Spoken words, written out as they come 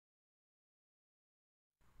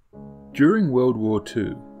During World War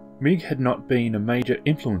II, MiG had not been a major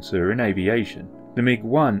influencer in aviation. The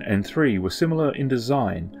MiG-1 and 3 were similar in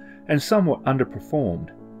design and somewhat underperformed.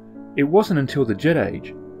 It wasn't until the jet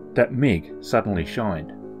age that MiG suddenly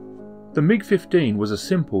shined. The MiG-15 was a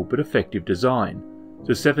simple but effective design.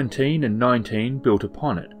 The 17 and 19 built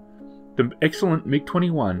upon it. The excellent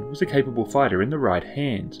MiG-21 was a capable fighter in the right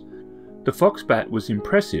hands. The Foxbat was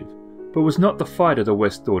impressive, but was not the fighter the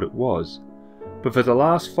West thought it was. But for the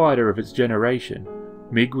last fighter of its generation,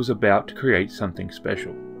 MiG was about to create something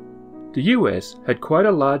special. The US had quite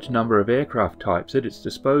a large number of aircraft types at its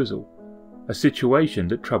disposal, a situation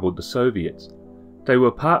that troubled the Soviets. They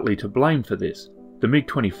were partly to blame for this. The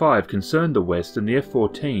MiG-25 concerned the West, and the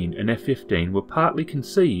F-14 and F-15 were partly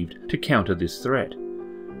conceived to counter this threat.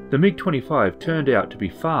 The MiG-25 turned out to be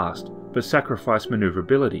fast, but sacrificed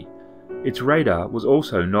maneuverability. Its radar was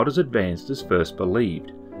also not as advanced as first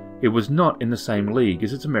believed. It was not in the same league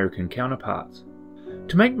as its American counterparts.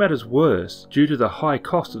 To make matters worse, due to the high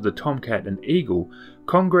cost of the Tomcat and Eagle,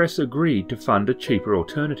 Congress agreed to fund a cheaper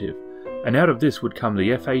alternative, and out of this would come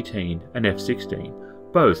the F-18 and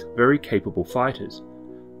F-16, both very capable fighters.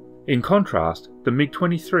 In contrast, the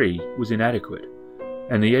MiG-23 was inadequate,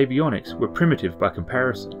 and the avionics were primitive by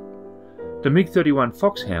comparison. The MiG-31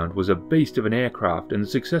 Foxhound was a beast of an aircraft and the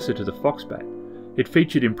successor to the Foxbat. It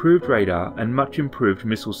featured improved radar and much improved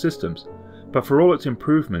missile systems, but for all its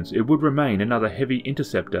improvements it would remain another heavy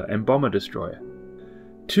interceptor and bomber destroyer.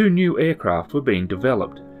 Two new aircraft were being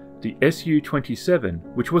developed, the Su-27,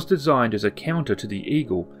 which was designed as a counter to the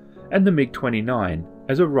Eagle, and the MiG-29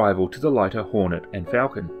 as a rival to the lighter Hornet and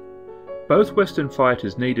Falcon. Both Western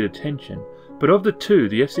fighters needed attention, but of the two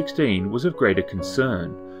the F-16 was of greater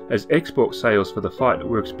concern, as export sales for the fighter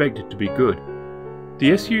were expected to be good.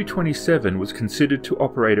 The Su-27 was considered to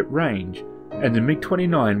operate at range, and the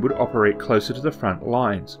MiG-29 would operate closer to the front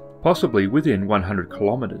lines, possibly within 100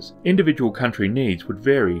 kilometers. Individual country needs would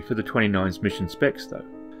vary for the 29's mission specs though.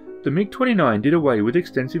 The MiG-29 did away with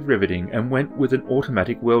extensive riveting and went with an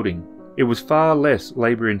automatic welding. It was far less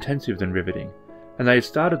labour intensive than riveting, and they had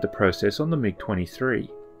started the process on the MiG-23.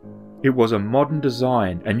 It was a modern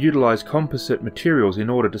design and utilised composite materials in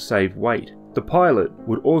order to save weight. The pilot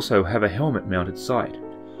would also have a helmet-mounted sight.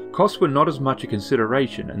 Costs were not as much a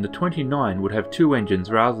consideration, and the 29 would have two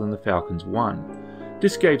engines rather than the Falcon's one.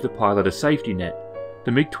 This gave the pilot a safety net.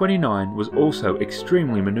 The MiG-29 was also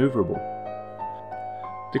extremely manoeuvrable.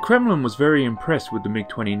 The Kremlin was very impressed with the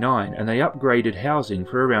MiG-29, and they upgraded housing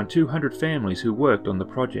for around 200 families who worked on the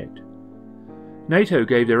project. NATO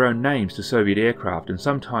gave their own names to Soviet aircraft, and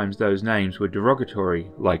sometimes those names were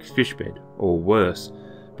derogatory, like fishbed, or worse,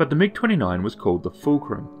 but the MiG-29 was called the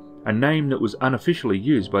Fulcrum, a name that was unofficially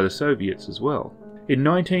used by the Soviets as well. In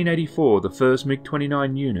 1984, the first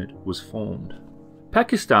MiG-29 unit was formed.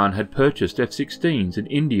 Pakistan had purchased F-16s, and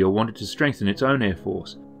India wanted to strengthen its own air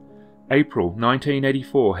force. April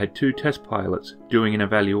 1984 had two test pilots doing an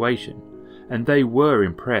evaluation, and they were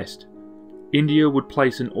impressed. India would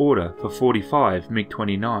place an order for 45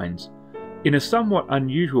 MiG-29s. In a somewhat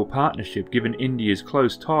unusual partnership given India's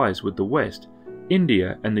close ties with the West,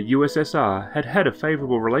 India and the USSR had had a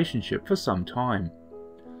favourable relationship for some time.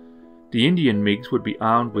 The Indian MiGs would be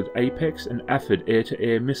armed with Apex and Aphid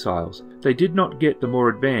air-to-air missiles. They did not get the more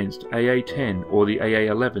advanced AA-10 or the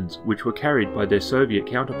AA-11s, which were carried by their Soviet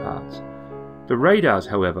counterparts. The radars,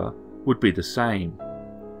 however, would be the same.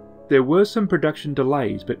 There were some production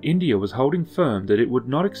delays, but India was holding firm that it would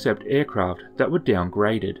not accept aircraft that were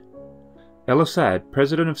downgraded. El-Assad,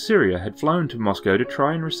 president of Syria, had flown to Moscow to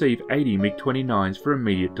try and receive 80 MiG-29s for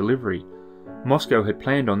immediate delivery. Moscow had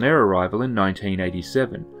planned on their arrival in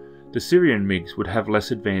 1987. The Syrian MiGs would have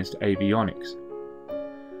less advanced avionics.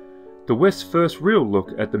 The West's first real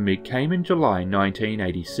look at the MiG came in July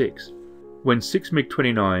 1986, when 6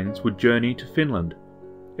 MiG-29s would journey to Finland.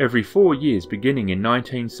 Every 4 years, beginning in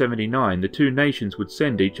 1979, the two nations would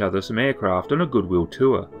send each other some aircraft on a goodwill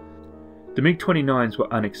tour. The MiG-29s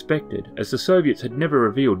were unexpected, as the Soviets had never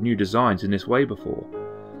revealed new designs in this way before.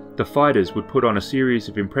 The fighters would put on a series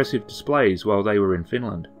of impressive displays while they were in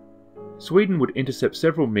Finland. Sweden would intercept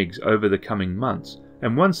several MiGs over the coming months,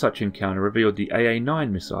 and one such encounter revealed the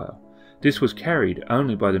AA-9 missile. This was carried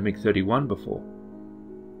only by the MiG-31 before.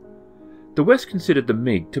 The West considered the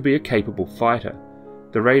MiG to be a capable fighter.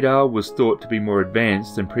 The radar was thought to be more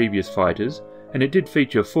advanced than previous fighters, and it did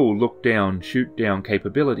feature full look-down, shoot-down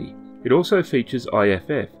capability. It also features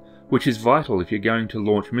IFF, which is vital if you're going to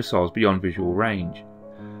launch missiles beyond visual range.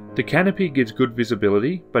 The canopy gives good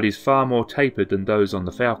visibility, but is far more tapered than those on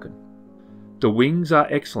the Falcon. The wings are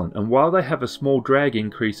excellent, and while they have a small drag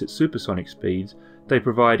increase at supersonic speeds, they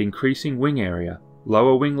provide increasing wing area.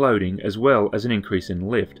 lower wing loading as well as an increase in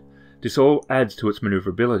lift. This all adds to its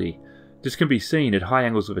manoeuvrability. This can be seen at high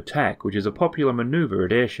angles of attack, which is a popular manoeuvre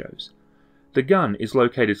at airshows. The gun is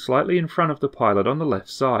located slightly in front of the pilot on the left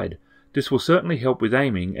side. This will certainly help with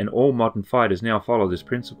aiming, and all modern fighters now follow this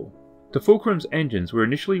principle. The Fulcrum's engines were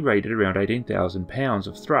initially rated around 18,000 pounds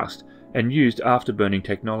of thrust and used afterburning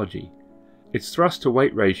technology. Its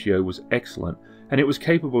thrust-to-weight ratio was excellent, and it was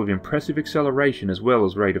capable of impressive acceleration as well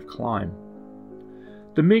as rate of climb.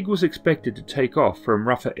 The MiG was expected to take off from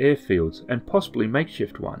rougher airfields and possibly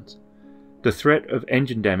makeshift ones. The threat of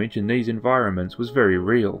engine damage in these environments was very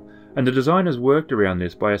real, and the designers worked around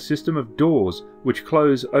this by a system of doors which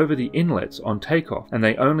close over the inlets on takeoff, and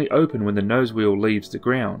they only open when the nose wheel leaves the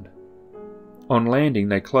ground. On landing,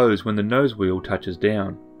 they close when the nose wheel touches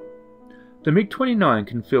down. The MiG-29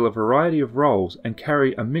 can fill a variety of roles and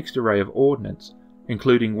carry a mixed array of ordnance,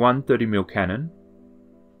 including one 30mm cannon,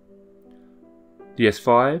 the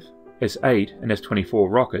S-5, S-8 and S-24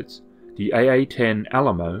 rockets, the AA-10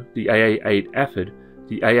 Alamo, the AA-8 Aphid,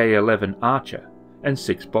 the AA-11 Archer, and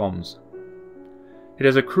 6 bombs. It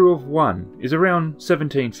has a crew of 1, is around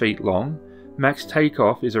 17 feet long, max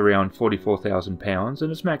takeoff is around 44,000 pounds,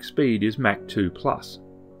 and its max speed is Mach 2+.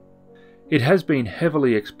 It has been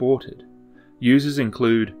heavily exported. Users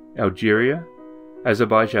include Algeria,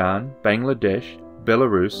 Azerbaijan, Bangladesh,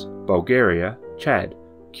 Belarus, Bulgaria, Chad,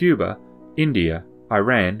 Cuba, India,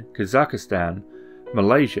 Iran, Kazakhstan,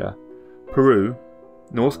 Malaysia, Peru,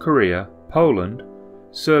 North Korea, Poland,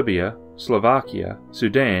 Serbia, Slovakia,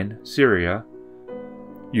 Sudan, Syria,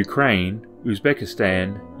 Ukraine,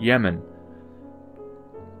 Uzbekistan, Yemen,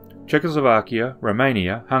 Czechoslovakia,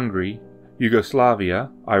 Romania, Hungary, Yugoslavia,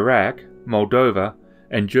 Iraq, Moldova,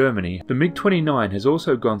 and Germany. The MiG-29 has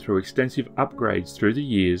also gone through extensive upgrades through the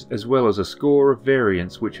years, as well as a score of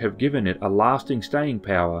variants which have given it a lasting staying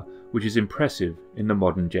power which is impressive in the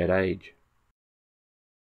modern jet age.